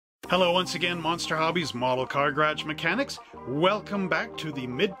Hello once again, Monster Hobbies Model Car Garage Mechanics. Welcome back to the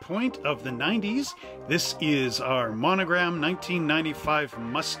midpoint of the 90s. This is our Monogram 1995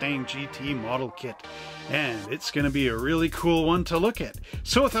 Mustang GT model kit. And it's going to be a really cool one to look at.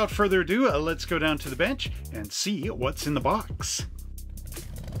 So without further ado, let's go down to the bench and see what's in the box.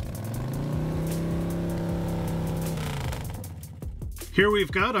 Here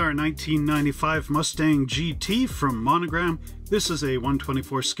we've got our 1995 Mustang GT from Monogram. This is a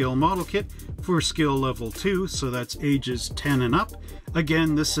 124 scale model kit for skill level 2, so that's ages 10 and up.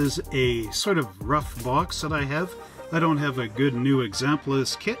 Again, this is a sort of rough box that I have. I don't have a good new example of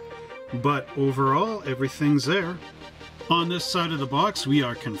this kit, but overall, everything's there. On this side of the box, we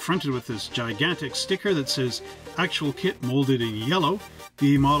are confronted with this gigantic sticker that says actual kit molded in yellow.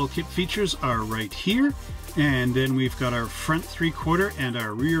 The model kit features are right here. And then we've got our front 3/4 and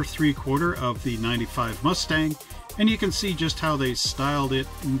our rear 3/4 of the 95 Mustang. And you can see just how they styled it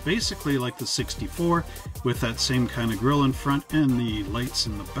basically like the 64 with that same kind of grille in front and the lights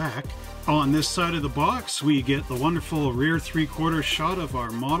in the back. On this side of the box, we get the wonderful rear 3/4 shot of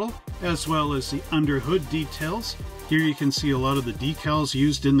our model, as well as the under hood details. Here you can see a lot of the decals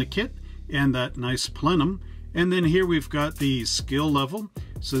used in the kit and that nice plenum. And then here we've got the skill level.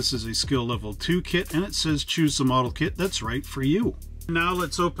 So this is a skill level 2 kit, and it says choose the model kit that's right for you. Now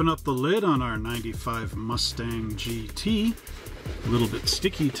let's open up the lid on our 95 Mustang GT. A little bit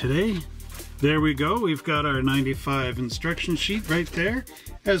sticky today. There we go. We've got our 95 instruction sheet right there,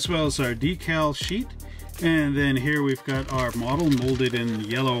 as well as our decal sheet. And then here we've got our model molded in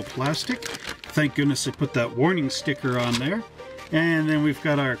yellow plastic. Thank goodness they put that warning sticker on there. And then we've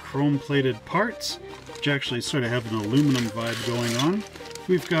got our chrome plated parts, which actually sort of have an aluminum vibe going on.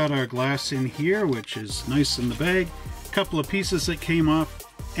 We've got our glass in here, which is nice in the bag. A couple of pieces that came off,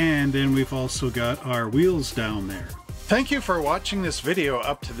 and then we've also got our wheels down there. Thank you for watching this video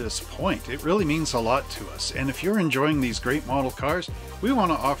up to this point. It really means a lot to us. And if you're enjoying these great model cars, we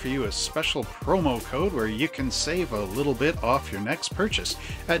want to offer you a special promo code where you can save a little bit off your next purchase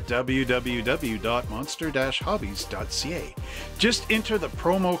at www.monster-hobbies.ca. Just enter the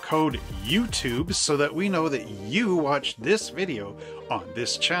promo code YouTube so that we know that you watched this video on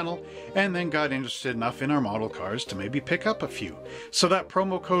this channel and then got interested enough in our model cars to maybe pick up a few. So that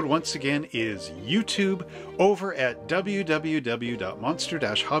promo code once again is YouTube over at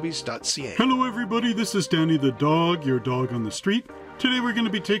www.monster-hobbies.ca. Hello everybody, this is Danny the dog, your dog on the street. Today we're going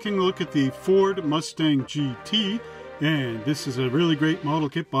to be taking a look at the Ford Mustang GT, and this is a really great model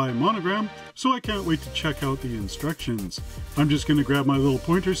kit by Monogram, so I can't wait to check out the instructions. I'm just going to grab my little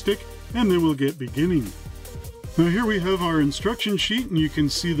pointer stick and then we'll get beginning. Now here we have our instruction sheet, and you can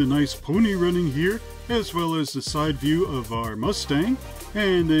see the nice pony running here, as well as the side view of our Mustang.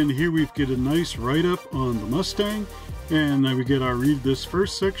 And then here we get a nice write-up on the Mustang, and then we get our read this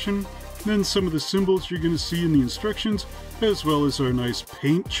first section, then some of the symbols you're going to see in the instructions, as well as our nice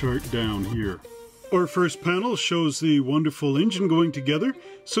paint chart down here. Our first panel shows the wonderful engine going together.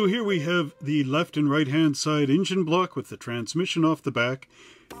 So here we have the left and right hand side engine block with the transmission off the back,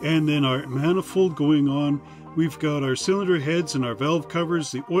 and then our manifold going on. We've got our cylinder heads and our valve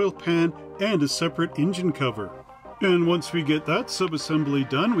covers, the oil pan, and a separate engine cover. And once we get that subassembly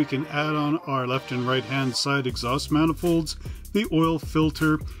done, we can add on our left and right hand side exhaust manifolds, the oil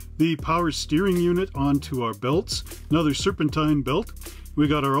filter, the power steering unit onto our belts, another serpentine belt. We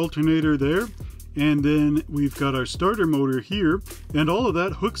got our alternator there, and then we've got our starter motor here, and all of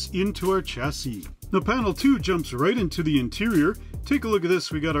that hooks into our chassis. Now panel 2 jumps right into the interior. Take a look at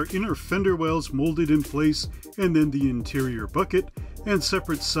this. We got our inner fender wells molded in place, and then the interior bucket, and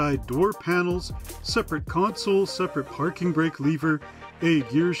separate side door panels, separate console, separate parking brake lever, a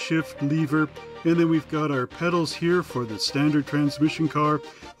gear shift lever, and then we've got our pedals here for the standard transmission car,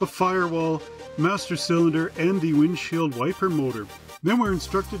 a firewall, master cylinder, and the windshield wiper motor. Then we're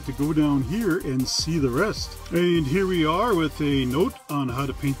instructed to go down here and see the rest. And here we are with a note on how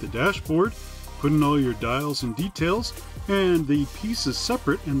to paint the dashboard. Put in all your dials and details, and the piece is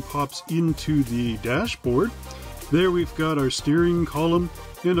separate and pops into the dashboard. There we've got our steering column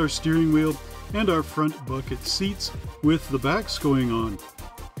and our steering wheel and our front bucket seats with the backs going on.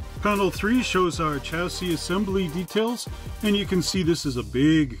 Panel 3 shows our chassis assembly details, and you can see this is a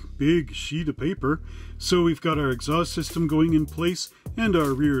big sheet of paper. So we've got our exhaust system going in place and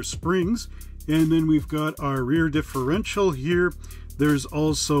our rear springs. And then we've got our rear differential here, There's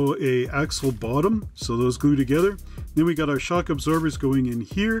also a axle bottom, so those glue together. Then we got our shock absorbers going in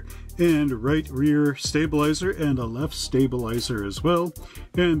here, and right rear stabilizer and a left stabilizer as well.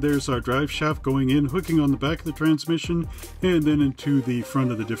 And there's our drive shaft going in, hooking on the back of the transmission, and then into the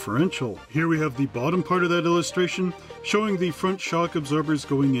front of the differential. Here we have the bottom part of that illustration, showing the front shock absorbers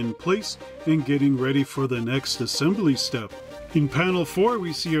going in place and getting ready for the next assembly step. In panel 4,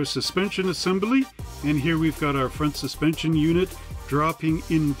 we see our suspension assembly, and here we've got our front suspension unit dropping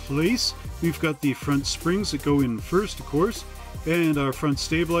in place. We've got the front springs that go in first, of course, and our front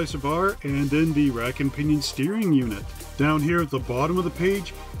stabilizer bar, and then the rack and pinion steering unit. Down here at the bottom of the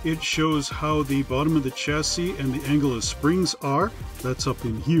page, it shows how the bottom of the chassis and the angle of springs are. That's up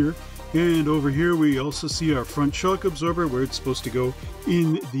in here. And over here we also see our front shock absorber, where it's supposed to go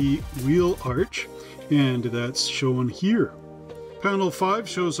in the wheel arch, and that's shown here. Panel 5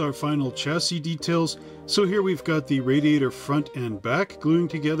 shows our final chassis details. So here we've got the radiator front and back gluing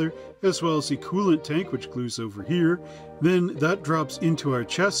together, as well as the coolant tank, which glues over here. Then that drops into our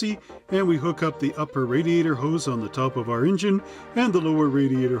chassis, and we hook up the upper radiator hose on the top of our engine and the lower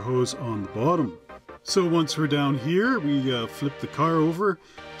radiator hose on the bottom. So once we're down here, we flip the car over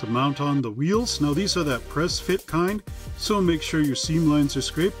to mount on the wheels. Now these are that press fit kind, so make sure your seam lines are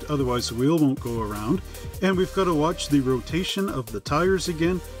scraped, otherwise the wheel won't go around. And we've got to watch the rotation of the tires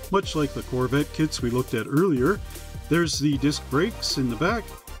again, much like the Corvette kits we looked at earlier. There's the disc brakes in the back,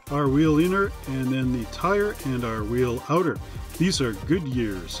 our wheel inner, and then the tire and our wheel outer. These are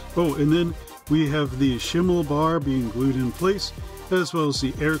Goodyears. Oh, and then we have the shimmel bar being glued in place, as well as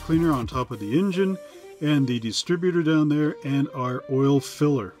the air cleaner on top of the engine, and the distributor down there, and our oil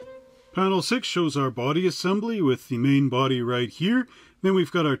filler. Panel 6 shows our body assembly with the main body right here. Then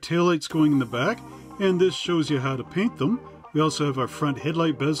we've got our taillights going in the back, and this shows you how to paint them. We also have our front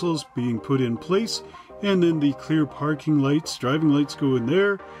headlight bezels being put in place, and then the clear parking lights, driving lights go in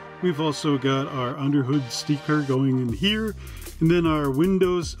there. We've also got our underhood sticker going in here, and then our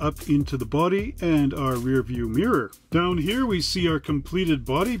windows up into the body and our rear view mirror. Down here we see our completed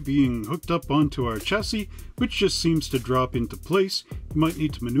body being hooked up onto our chassis, which just seems to drop into place. You might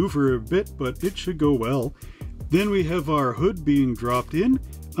need to maneuver a bit, but it should go well. Then we have our hood being dropped in.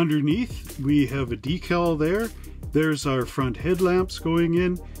 Underneath we have a decal there. There's our front headlamps going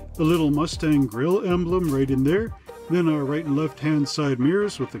in, the little Mustang grill emblem right in there. Then our right and left hand side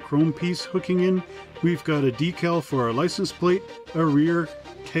mirrors with the chrome piece hooking in. We've got a decal for our license plate, a rear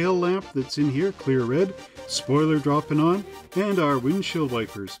tail lamp that's in here, clear red, spoiler dropping on, and our windshield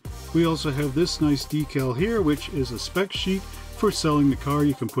wipers. We also have this nice decal here, which is a spec sheet for selling the car.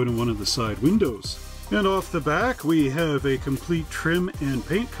 You can put in one of the side windows. And off the back we have a complete trim and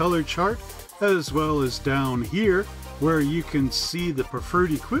paint color chart, as well as down here where you can see the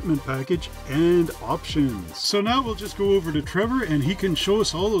preferred equipment package and options. So now we'll just go over to Trevor and he can show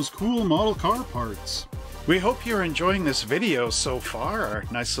us all those cool model car parts. We hope you're enjoying this video so far, our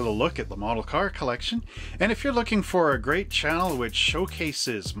nice little look at the model car collection. And if you're looking for a great channel which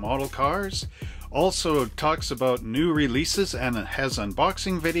showcases model cars, also talks about new releases and has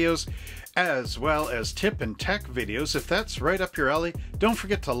unboxing videos, as well as tip and tech videos, if that's right up your alley, don't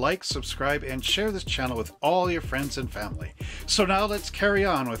forget to like, subscribe, and share this channel with all your friends and family. So now let's carry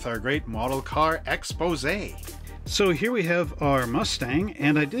on with our great model car expose. So here we have our Mustang,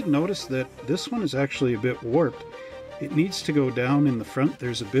 and I did notice that this one is actually a bit warped. It needs to go down in the front.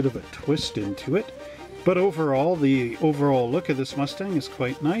 There's a bit of a twist into it. But overall, the overall look of this Mustang is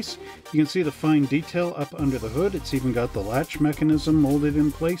quite nice. You can see the fine detail up under the hood. It's even got the latch mechanism molded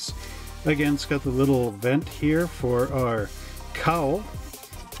in place. Again, it's got the little vent here for our cowl,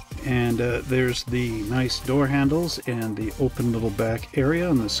 and there's the nice door handles and the open little back area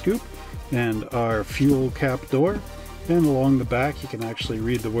on the scoop, and our fuel cap door. And along the back you can actually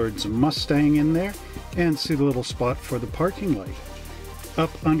read the words Mustang in there and see the little spot for the parking light.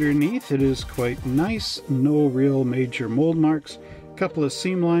 Up underneath it is quite nice, no real major mold marks, a couple of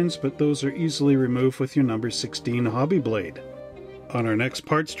seam lines, but those are easily removed with your number 16 hobby blade. On our next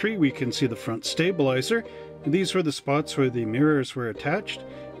parts tree we can see the front stabilizer. These were the spots where the mirrors were attached.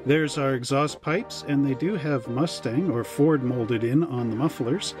 There's our exhaust pipes, and they do have Mustang or Ford molded in on the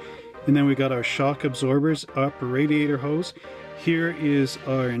mufflers. And then we got our shock absorbers, upper radiator hose. Here is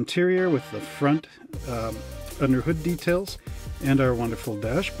our interior with the front under hood details and our wonderful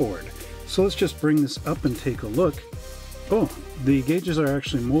dashboard. So let's just bring this up and take a look. Oh, the gauges are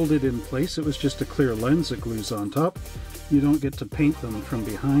actually molded in place. It was just a clear lens that glues on top. You don't get to paint them from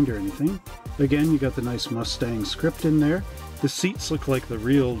behind or anything. Again, you got the nice Mustang script in there. The seats look like the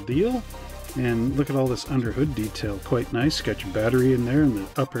real deal. And look at all this under hood detail, quite nice. Got your battery in there and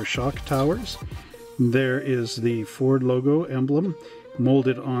the upper shock towers. There is the Ford logo emblem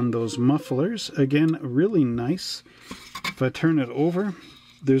molded on those mufflers. Again, really nice. If I turn it over,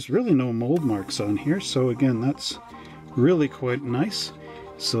 there's really no mold marks on here, so again, that's really quite nice.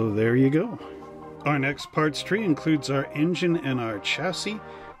 So there you go. Our next parts tree includes our engine and our chassis.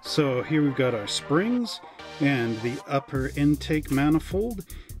 So here we've got our springs and the upper intake manifold.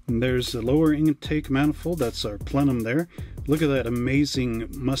 And there's the lower intake manifold, that's our plenum there. Look at that amazing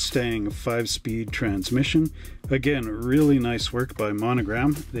Mustang 5-speed transmission. Again, really nice work by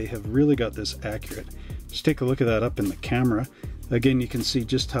Monogram. They have really got this accurate. Just take a look at that up in the camera. Again, you can see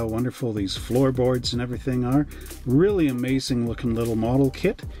just how wonderful these floorboards and everything are. Really amazing looking little model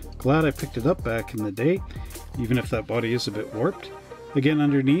kit. Glad I picked it up back in the day, even if that body is a bit warped. Again,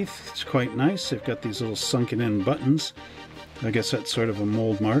 underneath, it's quite nice. They've got these little sunken in buttons. I guess that's sort of a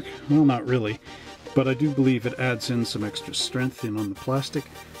mold mark. Well, not really, but I do believe it adds in some extra strength in on the plastic.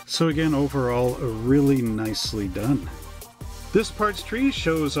 So again, overall, really nicely done. This parts tree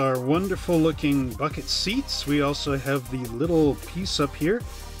shows our wonderful looking bucket seats. We also have the little piece up here.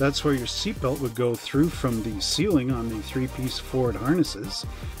 That's where your seatbelt would go through from the ceiling on the 3-piece Ford harnesses.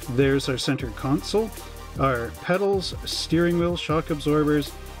 There's our center console, our pedals, steering wheel, shock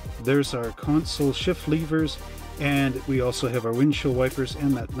absorbers. There's our console shift levers, and we also have our windshield wipers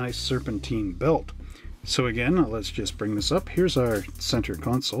and that nice serpentine belt. So again, let's just bring this up. Here's our center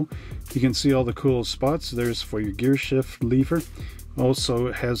console. You can see all the cool spots. There's for your gear shift lever. Also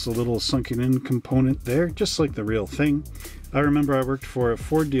it has a little sunken in component there, just like the real thing. I remember I worked for a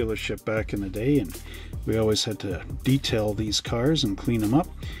Ford dealership back in the day, and we always had to detail these cars and clean them up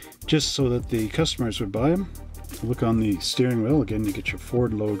just so that the customers would buy them. Look on the steering wheel. Again, you get your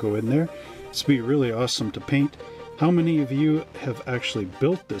Ford logo in there. This would be really awesome to paint. How many of you have actually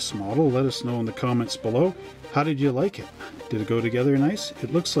built this model? Let us know in the comments below. How did you like it? Did it go together nice?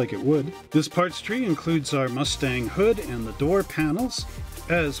 It looks like it would. This parts tree includes our Mustang hood and the door panels,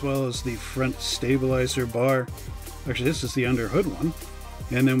 as well as the front stabilizer bar. Actually, this is the under hood one.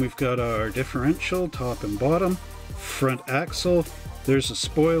 And then we've got our differential, top and bottom, front axle. There's a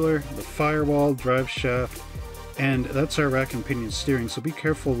spoiler, the firewall, drive shaft, and that's our rack and pinion steering. So be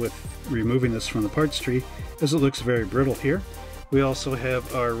careful with removing this from the parts tree, as it looks very brittle here. We also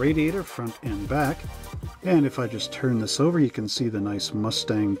have our radiator front and back, and if I just turn this over, you can see the nice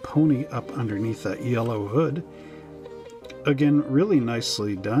Mustang pony up underneath that yellow hood. Again, really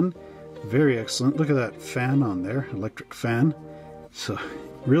nicely done, very excellent. Look at that fan on there, electric fan. So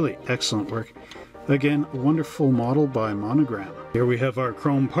really excellent work. Again, wonderful model by Monogram. Here we have our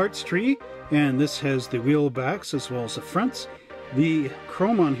chrome parts tree, and this has the wheel backs as well as the fronts. The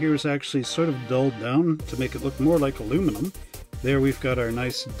chrome on here is actually sort of dulled down to make it look more like aluminum. There we've got our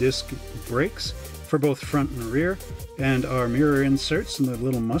nice disc brakes for both front and rear, and our mirror inserts and the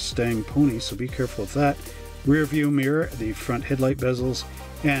little Mustang pony, so be careful with that. Rear view mirror, the front headlight bezels,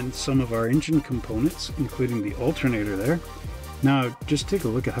 and some of our engine components, including the alternator there. Now just take a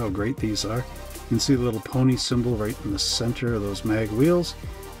look at how great these are. You can see the little pony symbol right in the center of those mag wheels.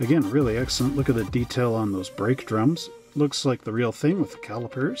 Again, really excellent. Look at the detail on those brake drums. Looks like the real thing with the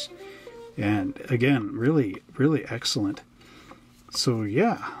calipers. And again, really, really excellent. So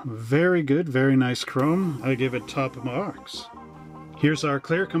yeah, very good, very nice chrome. I give it top marks. Here's our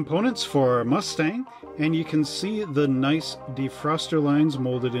clear components for our Mustang, and you can see the nice defroster lines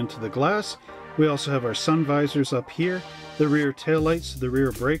molded into the glass. We also have our sun visors up here, the rear taillights, the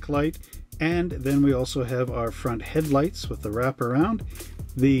rear brake light, and then we also have our front headlights with the wraparound,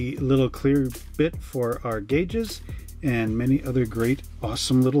 the little clear bit for our gauges, and many other great,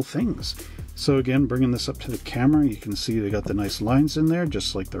 awesome little things. So again, bringing this up to the camera, you can see they got the nice lines in there,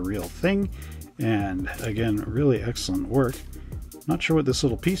 just like the real thing. And again, really excellent work. Not sure what this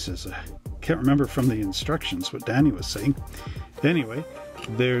little piece is. I can't remember from the instructions what Danny was saying. Anyway,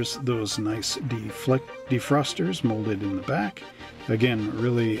 there's those nice defrosters molded in the back. Again,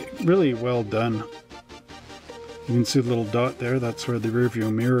 really, really well done. You can see the little dot there. That's where the rear view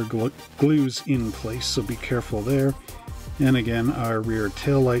mirror glues in place, so be careful there. And again, our rear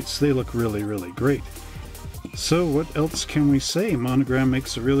tail lights, they look really, really great. So what else can we say? Monogram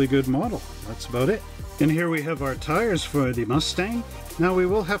makes a really good model. That's about it. And here we have our tires for the Mustang. Now we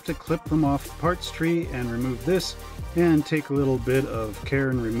will have to clip them off the parts tree and remove this, and take a little bit of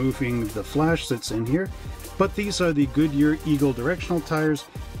care in removing the flash that's in here. But these are the Goodyear Eagle directional tires,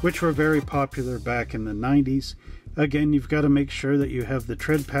 which were very popular back in the 90s. Again, you've got to make sure that you have the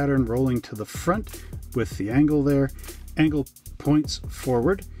tread pattern rolling to the front with the angle there. Angle points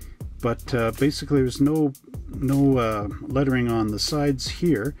forward, but basically there's no lettering on the sides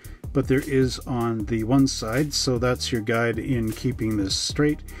here. but there is on the one side, so that's your guide in keeping this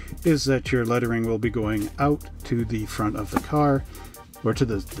straight, is that your lettering will be going out to the front of the car, or to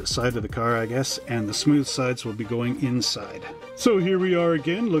the side of the car, I guess, and the smooth sides will be going inside. So here we are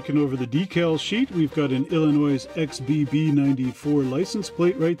again, looking over the decal sheet. We've got an Illinois XBB94 license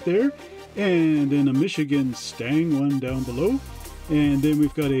plate right there, and then a Michigan Stang one down below. And then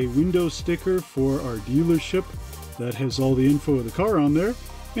we've got a window sticker for our dealership that has all the info of the car on there.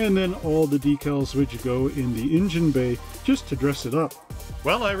 And then all the decals which go in the engine bay just to dress it up.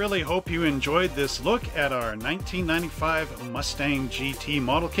 Well, I really hope you enjoyed this look at our 1995 Mustang GT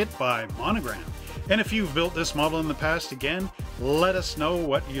model kit by Monogram. And if you've built this model in the past, again, let us know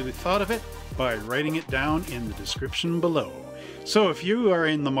what you thought of it by writing it down in the description below. So if you are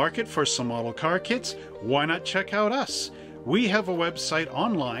in the market for some model car kits, why not check out us? We have a website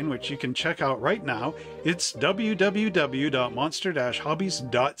online which you can check out right now. It's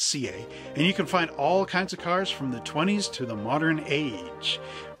www.monster-hobbies.ca, and you can find all kinds of cars from the 20s to the modern age.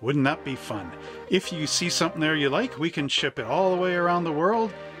 Wouldn't that be fun? If you see something there you like, we can ship it all the way around the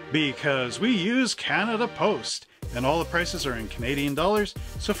world because we use Canada Post, and all the prices are in Canadian dollars.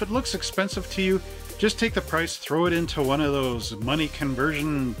 So if it looks expensive to you, just take the price, throw it into one of those money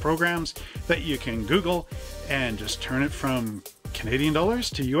conversion programs that you can Google, and just turn it from Canadian dollars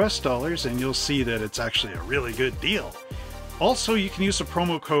to US dollars, and you'll see that it's actually a really good deal. Also, you can use the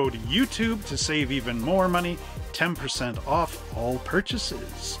promo code YouTube to save even more money, 10% off all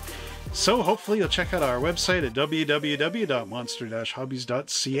purchases. So hopefully you'll check out our website at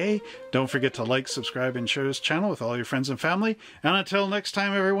www.monster-hobbies.ca. Don't forget to like, subscribe, and share this channel with all your friends and family. And until next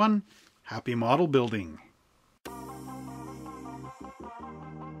time, everyone, happy model building.